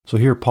So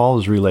here Paul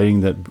is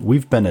relating that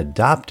we've been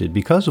adopted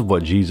because of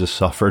what Jesus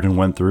suffered and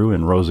went through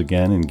and rose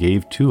again and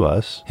gave to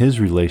us. His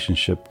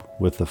relationship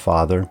with the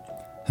Father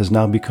has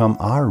now become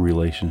our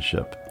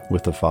relationship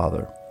with the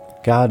Father.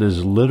 God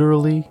is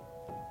literally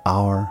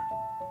our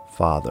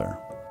Father.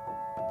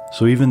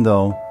 So even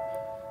though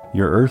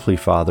your earthly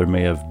father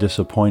may have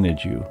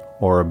disappointed you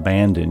or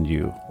abandoned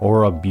you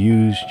or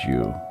abused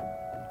you,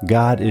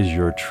 God is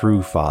your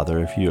true Father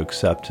if you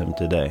accept Him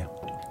today.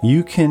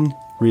 You can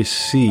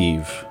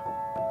receive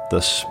the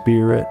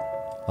spirit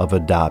of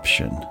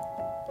adoption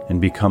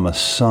and become a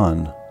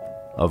son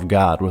of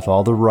God with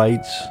all the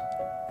rights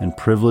and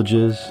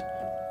privileges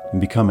and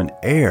become an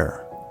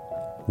heir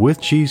with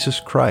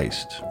Jesus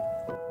Christ.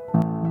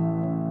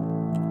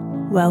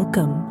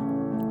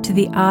 Welcome to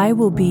the I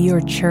Will Be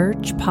Your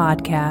Church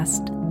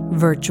podcast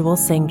virtual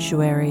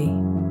sanctuary.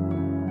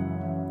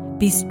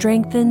 Be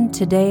strengthened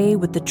today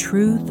with the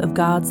truth of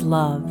God's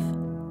love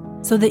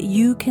so that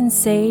you can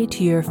say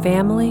to your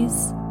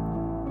families,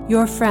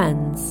 your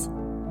friends,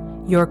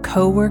 your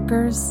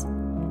co-workers,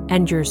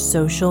 and your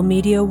social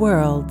media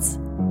worlds,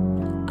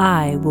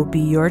 I will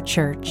be your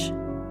church.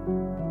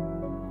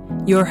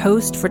 Your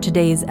host for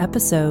today's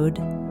episode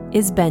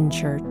is Ben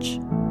Church.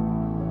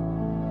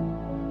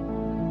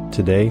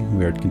 Today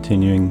we are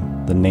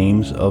continuing the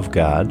names of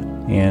God,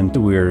 and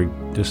we are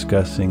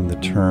discussing the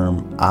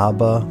term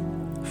Abba,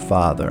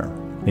 Father.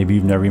 Maybe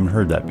you've never even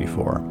heard that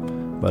before,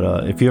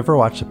 but if you ever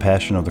watched the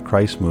Passion of the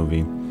Christ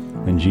movie,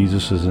 when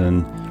Jesus is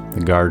in the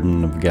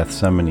Garden of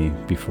Gethsemane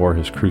before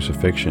his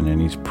crucifixion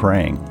and he's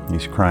praying,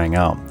 he's crying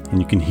out,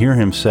 and you can hear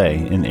him say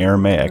in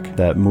Aramaic,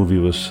 that movie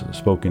was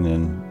spoken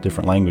in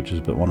different languages,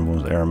 but one of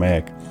them was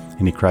Aramaic,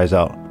 and he cries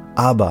out,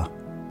 Abba,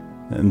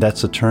 and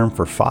that's a term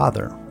for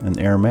father in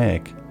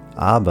Aramaic.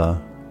 Abba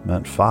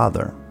meant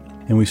father,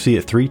 and we see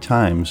it 3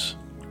 times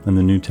in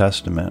the New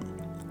Testament.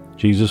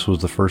 Jesus was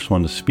the first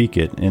one to speak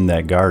it in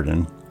that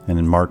garden, and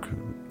in Mark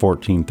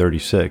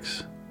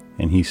 14:36,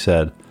 and he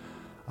said,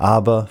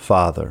 Abba,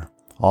 Father,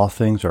 all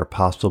things are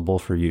possible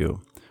for you.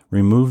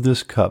 Remove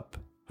this cup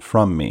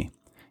from me,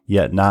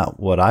 yet not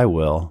what I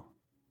will,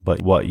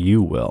 but what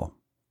you will.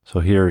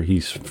 So here he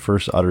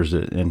first utters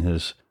it in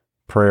his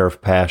prayer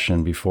of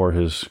passion before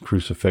his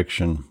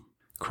crucifixion,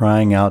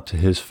 crying out to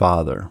his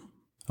Father,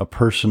 a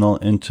personal,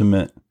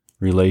 intimate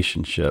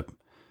relationship,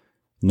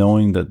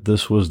 knowing that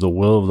this was the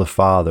will of the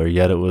Father,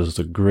 yet it was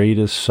the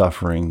greatest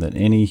suffering that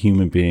any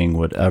human being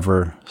would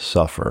ever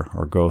suffer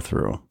or go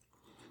through.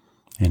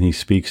 And he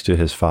speaks to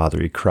his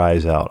Father. He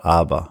cries out,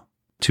 Abba.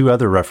 2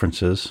 other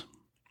references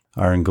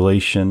are in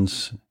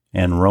Galatians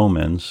and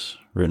Romans,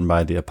 written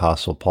by the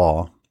Apostle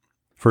Paul.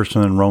 First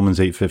one in Romans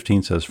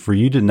 8:15 says, For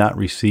you did not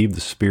receive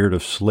the spirit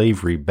of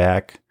slavery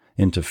back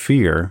into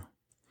fear,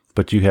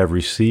 but you have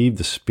received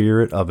the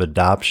spirit of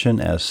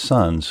adoption as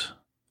sons,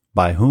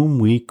 by whom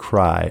we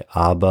cry,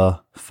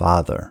 Abba,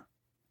 Father.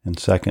 And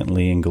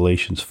secondly, in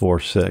Galatians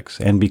 4:6,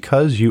 And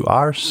because you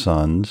are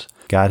sons,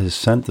 God has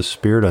sent the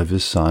Spirit of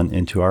His Son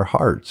into our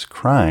hearts,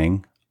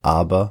 crying,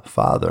 Abba,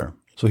 Father.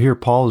 So here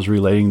Paul is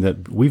relating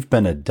that we've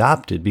been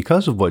adopted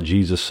because of what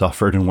Jesus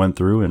suffered and went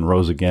through and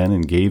rose again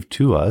and gave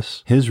to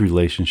us. His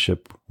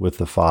relationship with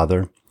the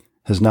Father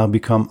has now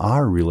become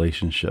our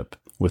relationship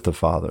with the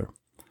Father.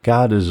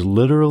 God is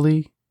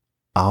literally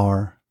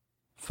our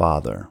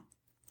Father.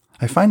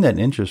 I find that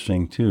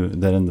interesting, too,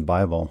 that in the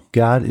Bible,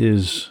 God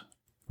is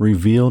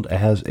revealed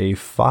as a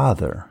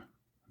father,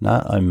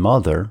 not a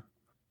mother,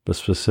 but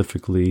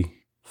specifically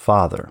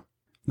Father.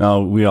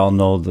 Now, we all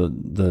know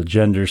the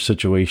gender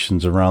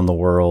situations around the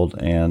world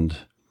and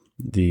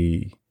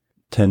the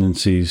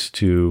tendencies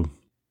to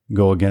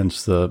go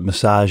against the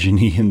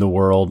misogyny in the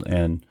world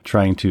and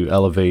trying to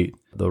elevate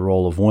the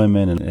role of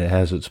women, and it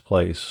has its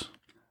place.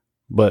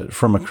 But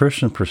from a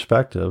Christian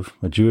perspective,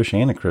 a Jewish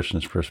and a Christian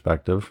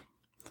perspective,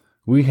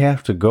 we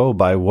have to go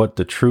by what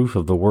the truth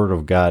of the Word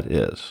of God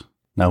is.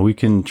 Now, we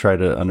can try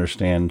to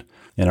understand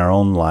in our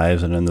own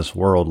lives and in this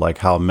world, like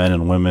how men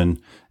and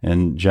women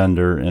and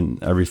gender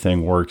and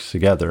everything works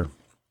together.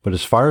 But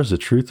as far as the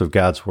truth of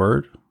God's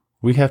Word,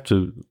 we have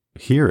to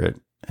hear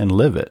it and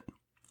live it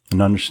and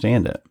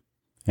understand it.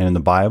 And in the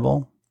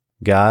Bible,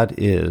 God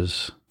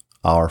is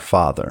our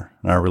Father.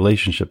 And our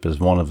relationship is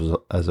one of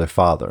as a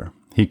father.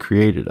 He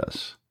created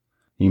us.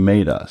 He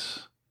made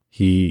us.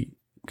 He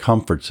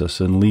comforts us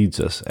and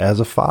leads us as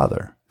a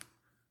father.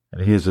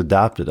 And He has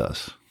adopted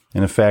us.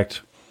 And in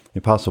fact, the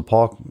Apostle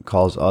Paul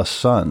calls us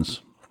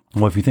sons.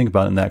 Well, if you think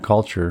about it in that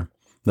culture,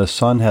 the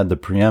son had the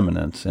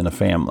preeminence in a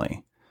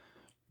family.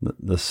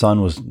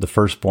 The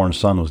firstborn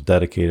son was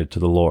dedicated to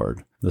the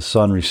Lord. The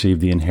son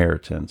received the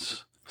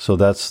inheritance. So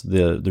that's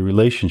the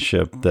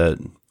relationship that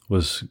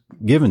was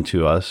given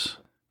to us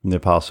from the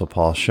Apostle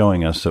Paul,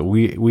 showing us that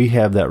we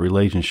have that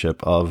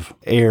relationship of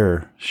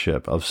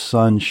heirship, of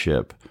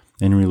sonship,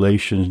 in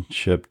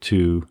relationship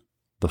to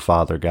the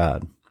Father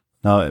God.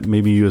 Now,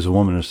 maybe you as a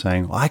woman are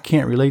saying, well, I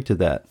can't relate to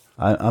that.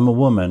 I'm a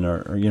woman,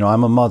 or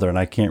I'm a mother, and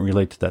I can't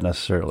relate to that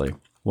necessarily.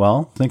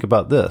 Well, think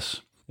about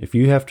this. If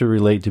you have to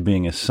relate to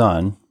being a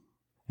son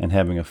and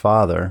having a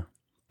father,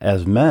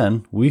 as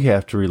men, we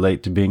have to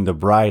relate to being the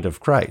bride of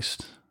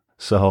Christ.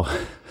 So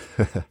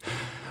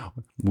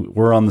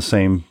we're on the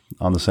same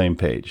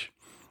page.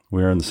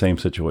 We're in the same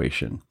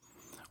situation.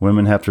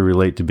 Women have to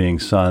relate to being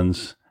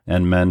sons,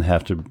 and men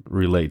have to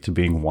relate to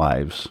being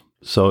wives.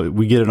 So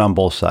we get it on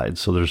both sides.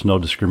 So there's no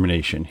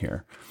discrimination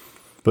here.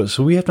 But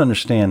so we have to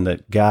understand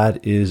that God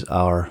is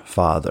our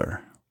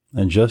Father.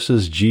 And just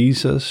as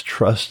Jesus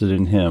trusted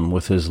in him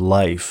with his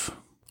life,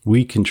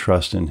 we can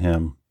trust in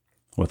him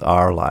with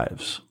our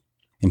lives.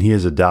 And he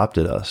has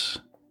adopted us.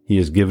 He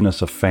has given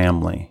us a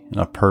family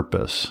and a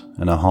purpose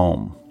and a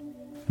home.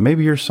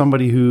 Maybe you're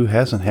somebody who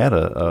hasn't had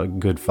a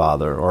good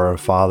father or a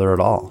father at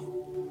all.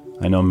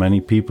 I know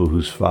many people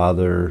whose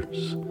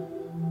fathers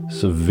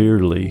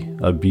severely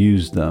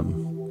abused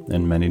them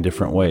in many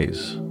different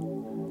ways.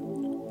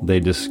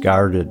 They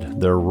discarded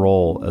their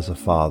role as a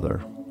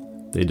father.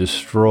 They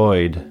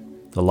destroyed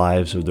the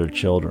lives of their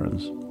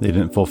children. They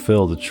didn't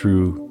fulfill the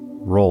true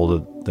role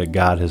that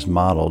God has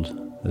modeled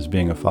as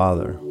being a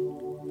father.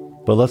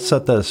 But let's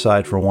set that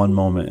aside for one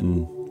moment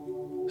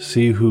and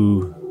see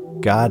who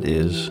God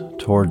is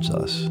towards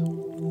us,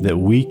 that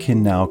we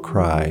can now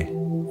cry,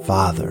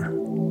 Father,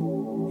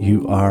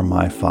 you are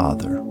my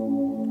Father.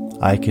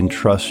 I can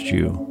trust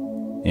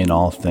you in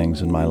all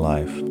things in my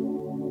life.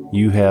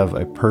 You have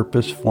a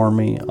purpose for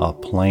me, a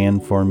plan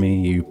for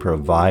me. You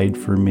provide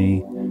for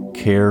me,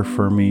 care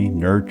for me,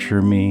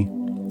 nurture me,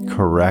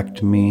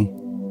 correct me.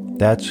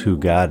 That's who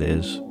God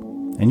is,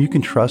 and you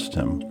can trust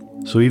him.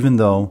 So even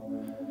though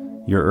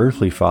your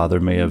earthly father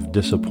may have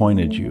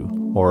disappointed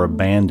you or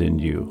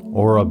abandoned you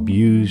or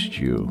abused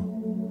you,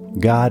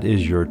 God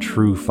is your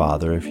true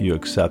Father if you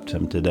accept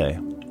him today.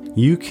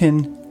 You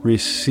can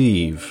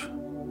receive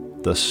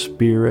the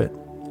spirit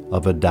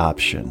of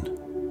adoption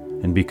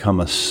and become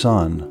a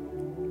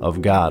son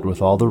of God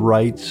with all the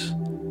rights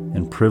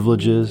and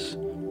privileges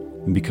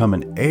and become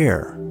an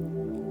heir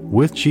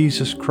with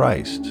Jesus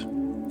Christ,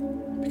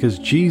 because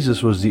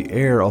Jesus was the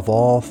heir of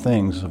all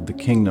things of the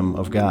kingdom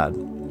of God.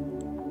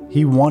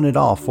 He won it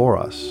all for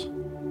us.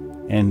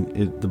 And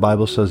the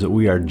Bible says that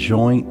we are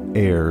joint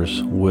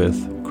heirs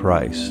with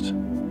Christ.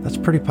 That's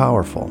pretty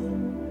powerful.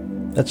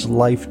 That's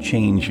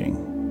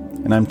life-changing.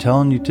 And I'm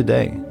telling you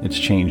today, it's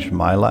changed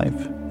my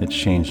life. It's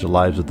changed the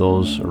lives of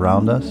those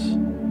around us.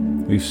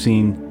 We've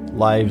seen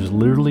lives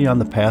literally on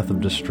the path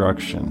of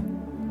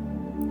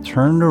destruction,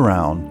 turned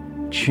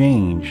around,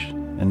 changed,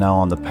 and now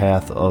on the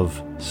path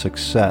of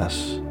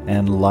success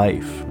and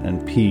life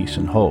and peace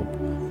and hope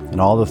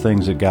and all the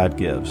things that God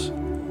gives,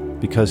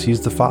 because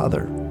he's the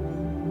Father.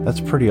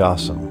 That's pretty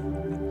awesome.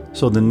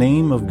 So the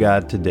name of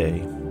God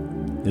today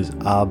is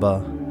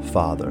Abba,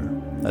 Father.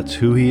 That's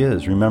who he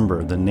is.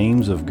 Remember, the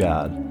names of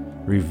God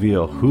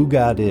reveal who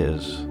God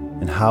is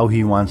and how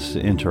he wants to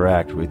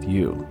interact with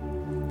you.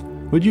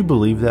 Would you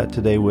believe that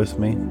today with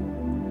me?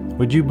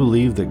 Would you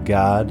believe that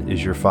God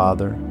is your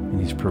Father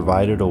and he's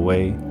provided a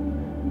way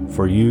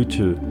for you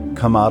to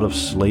come out of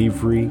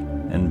slavery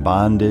and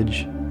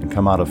bondage and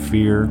come out of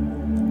fear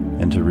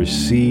and to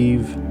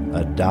receive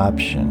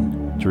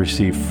adoption, to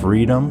receive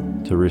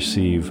freedom, to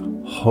receive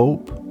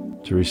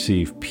hope, to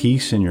receive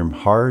peace in your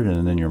heart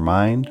and in your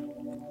mind?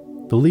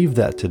 Believe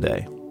that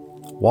today.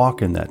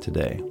 Walk in that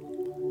today.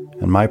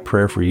 And my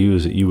prayer for you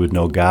is that you would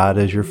know God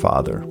as your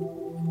Father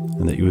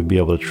and that you would be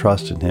able to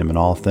trust in him in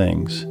all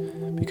things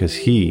because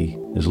he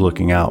is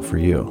looking out for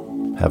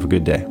you. Have a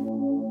good day.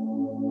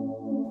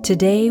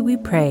 Today we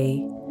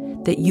pray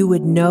that you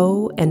would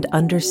know and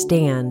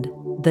understand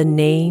the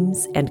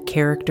names and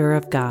character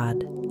of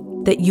God,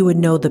 that you would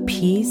know the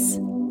peace,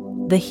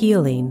 the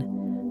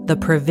healing, the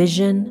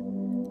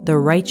provision, the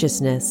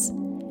righteousness,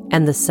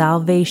 and the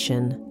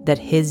salvation that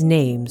his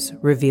names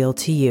reveal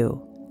to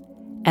you,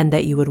 and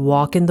that you would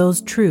walk in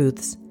those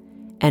truths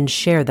and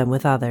share them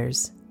with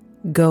others.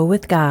 Go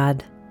with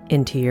God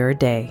into your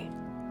day.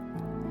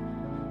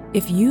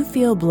 If you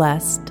feel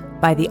blessed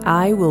by the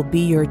I Will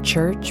Be Your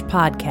Church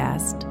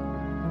podcast,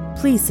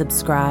 please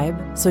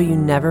subscribe so you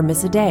never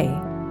miss a day,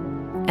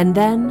 and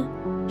then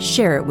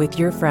share it with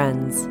your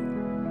friends.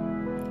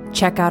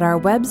 Check out our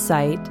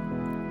website,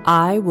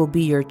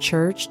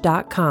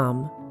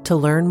 iwillbeyourchurch.com, to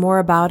learn more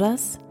about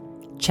us,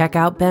 check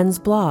out Ben's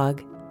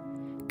blog,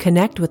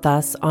 connect with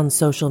us on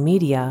social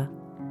media,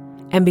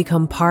 and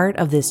become part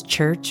of this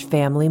church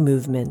family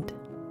movement.